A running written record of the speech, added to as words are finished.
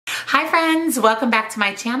Hi friends, welcome back to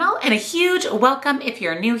my channel and a huge welcome if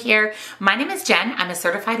you're new here. My name is Jen. I'm a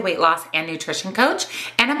certified weight loss and nutrition coach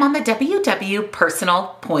and I'm on the WW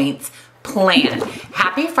Personal Points Plan.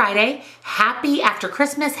 Happy Friday, happy after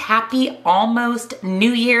Christmas, happy almost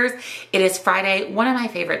New Year's. It is Friday, one of my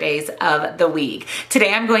favorite days of the week.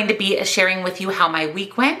 Today I'm going to be sharing with you how my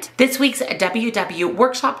week went. This week's WW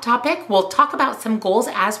workshop topic, we'll talk about some goals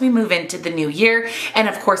as we move into the new year. And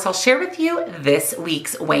of course, I'll share with you this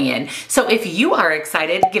week's weigh-in. So if you are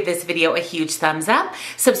excited, give this video a huge thumbs up.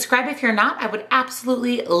 Subscribe if you're not. I would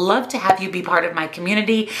absolutely love to have you be part of my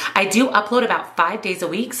community. I do upload about 5 days a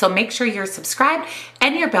week, so make sure you're subscribed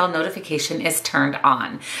and your bell notification is turned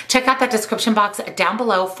on. Check out that description box down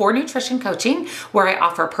below for nutrition coaching, where I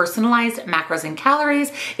offer personalized macros and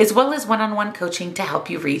calories, as well as one-on-one coaching to help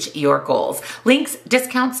you reach your goals. Links,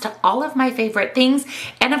 discounts to all of my favorite things,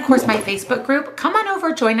 and of course my Facebook group. Come on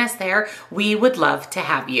over, join us there. We would love to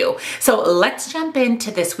have you. So let's jump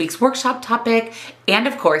into this week's workshop topic and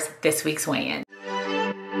of course this week's weigh-in.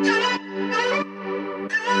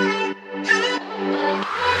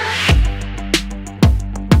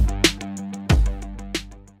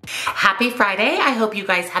 Happy Friday. I hope you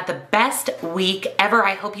guys had the best week ever.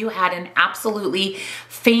 I hope you had an absolutely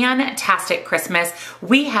fantastic Christmas.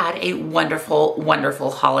 We had a wonderful,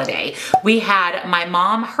 wonderful holiday. We had my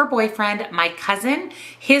mom, her boyfriend, my cousin,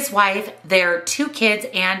 his wife, their 2 kids,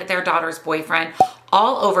 and their daughter's boyfriend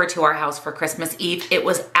all over to our house for Christmas Eve. It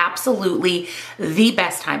was absolutely the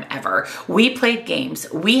best time ever. We played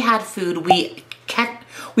games. We had food.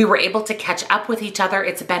 We were able to catch up with each other.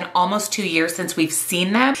 It's been almost 2 years since we've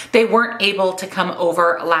seen them. They weren't able to come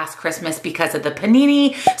over last Christmas because of the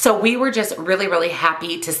panini. So we were just really, really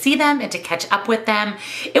happy to see them and to catch up with them.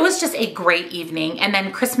 It was just a great evening. And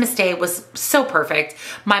then Christmas Day was so perfect.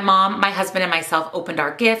 My mom, my husband, and myself opened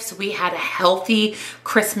our gifts. We had a healthy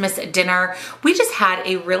Christmas dinner. We just had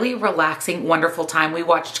a really relaxing, wonderful time. We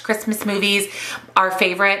watched Christmas movies. Our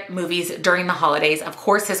favorite movies during the holidays, of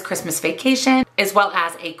course, is Christmas Vacation, as well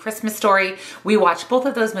as A Christmas Story. We watched both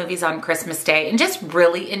of those movies on Christmas Day and just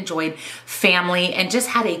really enjoyed family and just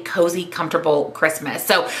had a cozy, comfortable Christmas.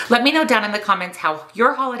 So let me know down in the comments how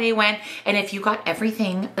your holiday went and if you got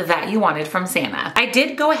everything that you wanted from Santa. I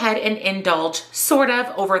did go ahead and indulge sort of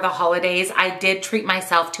over the holidays. I did treat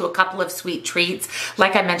myself to a couple of sweet treats.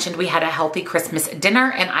 Like I mentioned, we had a healthy Christmas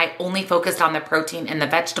dinner and I only focused on the protein and the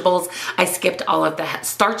vegetables. I skipped all of the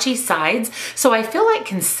starchy sides. So I feel like,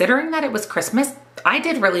 considering that it was Christmas, I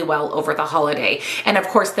did really well over the holiday. And of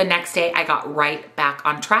course, the next day I got right back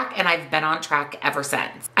on track and I've been on track ever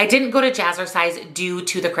since. I didn't go to Jazzercise due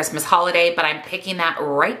to the Christmas holiday, but I'm picking that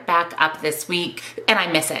right back up this week and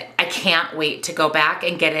I miss it. I can't wait to go back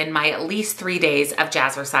and get in my at least 3 days of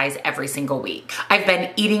Jazzercise every single week. I've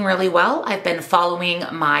been eating really well. I've been following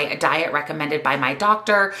my diet recommended by my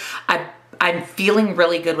doctor. I'm feeling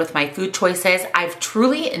really good with my food choices. I've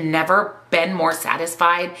truly never been more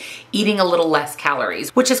satisfied eating a little less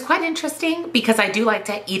calories, which is quite interesting because I do like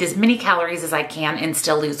to eat as many calories as I can and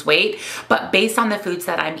still lose weight. But based on the foods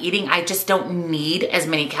that I'm eating, I just don't need as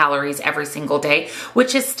many calories every single day,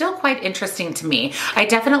 which is still quite interesting to me. I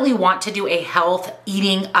definitely want to do a health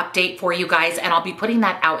eating update for you guys, and I'll be putting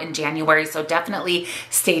that out in January, so definitely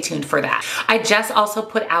stay tuned for that. I just also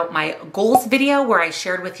put out my goals video where I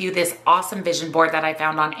shared with you this awesome vision board that I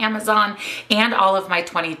found on Amazon and all of my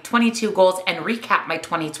 2022 goals and recap my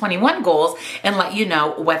 2021 goals and let you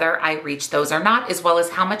know whether I reached those or not, as well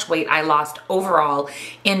as how much weight I lost overall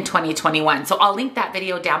in 2021. So I'll link that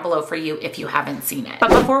video down below for you if you haven't seen it.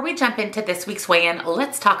 But before we jump into this week's weigh-in,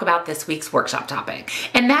 let's talk about this week's workshop topic.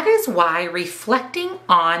 And that is why reflecting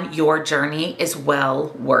on your journey is well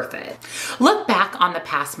worth it. Look back on the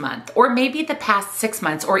past month, or maybe the past 6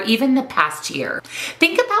 months, or even the past year.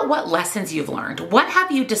 Think about what lessons you've learned. What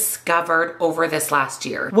have you discovered over this last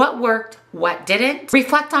year? What worked? What didn't?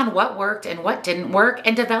 Reflect on what worked and what didn't work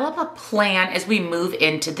and develop a plan as we move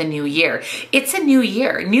into the new year. It's a new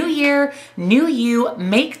year. New year, new you.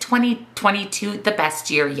 Make 2022 the best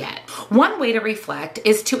year yet. One way to reflect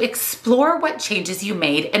is to explore what changes you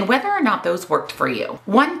made and whether or not those worked for you.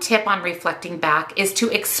 One tip on reflecting back is to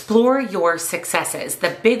explore your successes,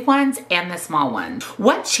 the big ones and the small ones.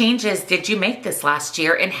 What changes did you make this last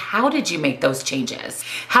year and how did you make those changes?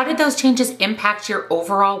 How did those changes impact your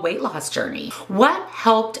overall weight loss journey? journey? What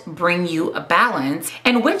helped bring you a balance,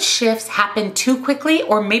 and which shifts happened too quickly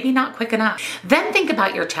or maybe not quick enough? Then think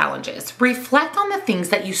about your challenges. Reflect on the things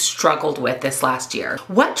that you struggled with this last year.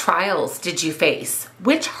 What trials did you face?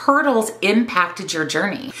 Which hurdles impacted your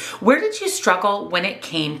journey? Where did you struggle when it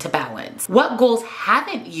came to balance? What goals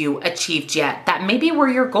haven't you achieved yet that maybe were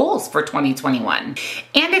your goals for 2021?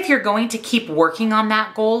 And if you're going to keep working on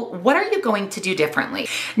that goal, what are you going to do differently?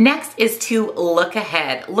 Next is to look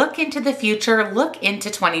ahead, look into the future, look into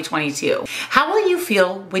 2022. How will you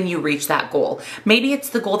feel when you reach that goal? Maybe it's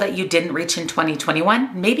the goal that you didn't reach in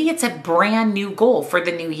 2021. Maybe it's a brand new goal for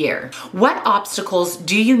the new year. What obstacles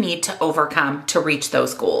do you need to overcome to reach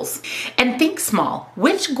those goals? And think small.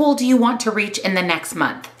 Which goal do you want to reach in the next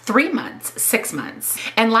month? 3 months, 6 months.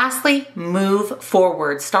 And lastly, move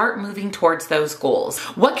forward. Start moving towards those goals.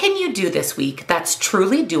 What can you do this week that's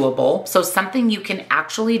truly doable? So something you can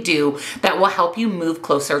actually do that will help you move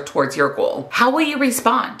closer towards your goal. How will you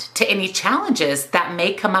respond to any challenges that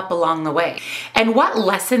may come up along the way? And what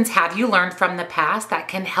lessons have you learned from the past that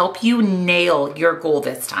can help you nail your goal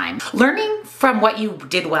this time? Learning from what you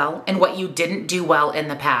did well and what you didn't do well in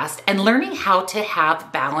the past, and learning how to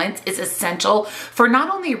have balance is essential for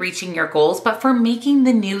not only reaching your goals, but for making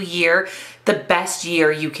the new year the best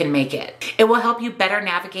year you can make it. It will help you better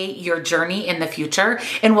navigate your journey in the future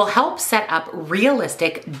and will help set up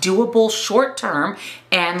realistic, doable short-term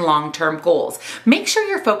and long-term goals. Make sure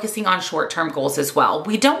you're focusing on short-term goals as well.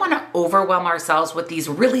 We don't want to overwhelm ourselves with these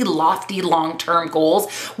really lofty long-term goals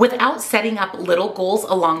without setting up little goals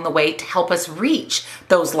along the way to help us reach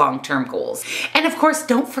those long-term goals. And of course,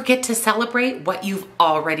 don't forget to celebrate what you've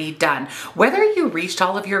already done. Whether you reached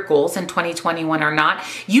all of your goals in 2021 or not,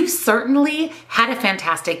 you certainly had a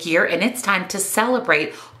fantastic year, and it's time to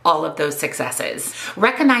celebrate all of those successes.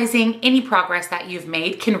 Recognizing any progress that you've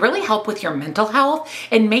made can really help with your mental health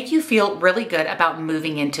and make you feel really good about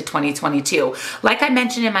moving into 2022. Like I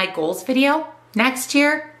mentioned in my goals video, next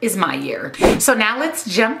year is my year. So now let's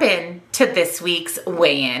jump in to this week's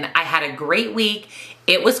weigh-in. I had a great week.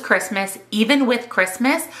 It was Christmas. Even with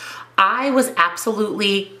Christmas, I was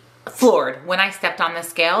absolutely floored when I stepped on the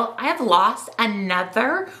scale. I have lost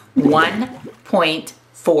another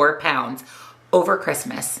 1.4 pounds over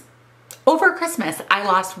Christmas. Over Christmas, I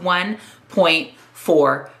lost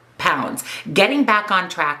 1.4 pounds. Getting back on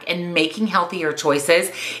track and making healthier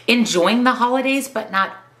choices, enjoying the holidays, but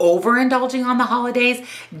not overindulging on the holidays,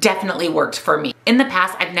 definitely worked for me. In the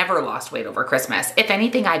past, I've never lost weight over Christmas. If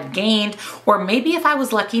anything, I've gained, or maybe if I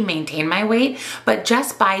was lucky, maintained my weight, but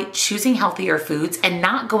just by choosing healthier foods and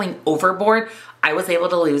not going overboard, I was able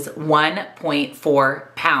to lose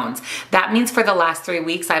 1.4 pounds. That means for the last 3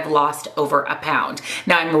 weeks, I've lost over a pound.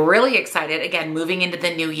 Now I'm really excited, again, moving into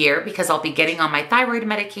the new year because I'll be getting on my thyroid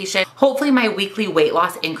medication. Hopefully my weekly weight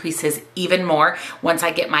loss increases even more once I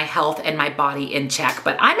get my health and my body in check.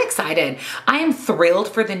 But I'm excited. I am thrilled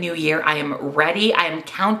for the new year. I am ready. I am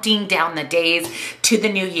counting down the days to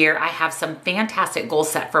the new year. I have some fantastic goals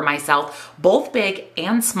set for myself, both big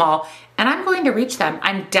and small, and I'm going to reach them.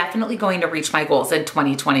 I'm definitely going to reach my goals in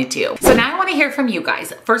 2022. So now I want to hear from you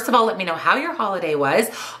guys. First of all, let me know how your holiday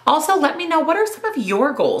was. Also, let me know what are some of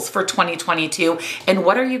your goals for 2022 and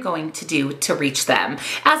what are you going to do to reach them.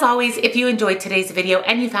 As always, if you enjoyed today's video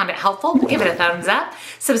and you found it helpful, give it a thumbs up.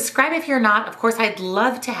 Subscribe if you're not. Of course, I'd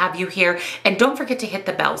love to have you here. And don't forget to hit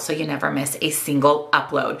the bell so you never miss a single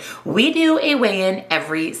upload. We do a weigh-in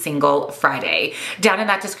every single Friday. Down in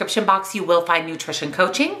that description box, you will find nutrition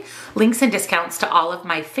coaching, links and discounts to all of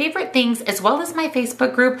my favorite things, as well as my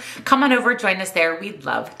Facebook group. Come on over, join us there. We'd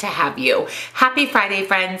love to have you. Happy Friday,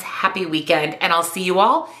 friends. Happy weekend. And I'll see you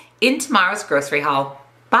all in tomorrow's grocery haul.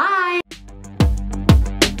 Bye.